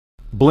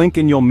Blink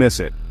and you'll miss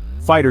it.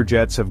 Fighter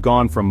jets have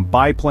gone from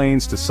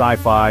biplanes to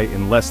sci-fi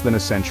in less than a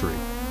century.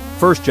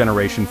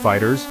 First-generation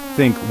fighters,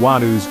 think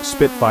Wanus,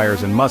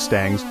 Spitfires and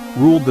Mustangs,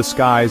 ruled the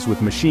skies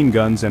with machine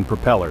guns and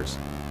propellers.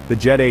 The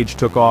jet age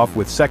took off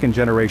with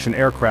second-generation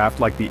aircraft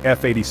like the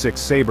F-86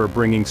 Sabre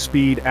bringing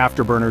speed,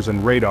 afterburners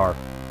and radar.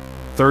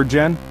 Third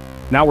gen?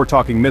 Now we're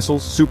talking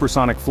missiles,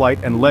 supersonic flight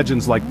and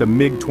legends like the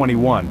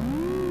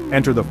MiG-21.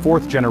 Enter the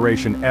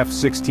fourth-generation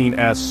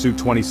F-16S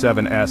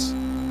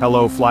Su-27S.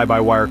 Hello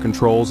fly-by-wire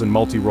controls and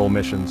multi-role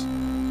missions.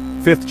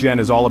 Fifth gen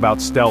is all about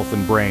stealth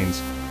and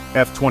brains.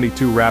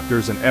 F-22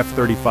 Raptors and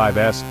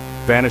F-35S,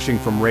 vanishing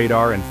from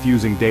radar and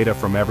fusing data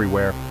from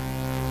everywhere.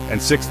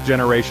 And sixth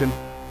generation?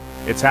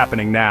 It's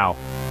happening now.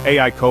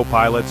 AI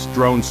co-pilots,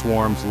 drone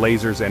swarms,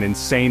 lasers and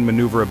insane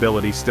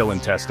maneuverability still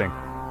in testing.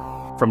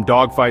 From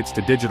dogfights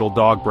to digital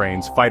dog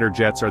brains, fighter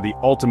jets are the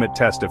ultimate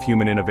test of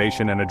human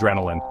innovation and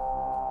adrenaline.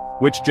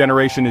 Which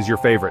generation is your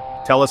favorite?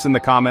 Tell us in the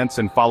comments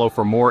and follow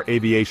for more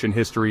aviation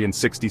history in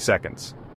 60 seconds.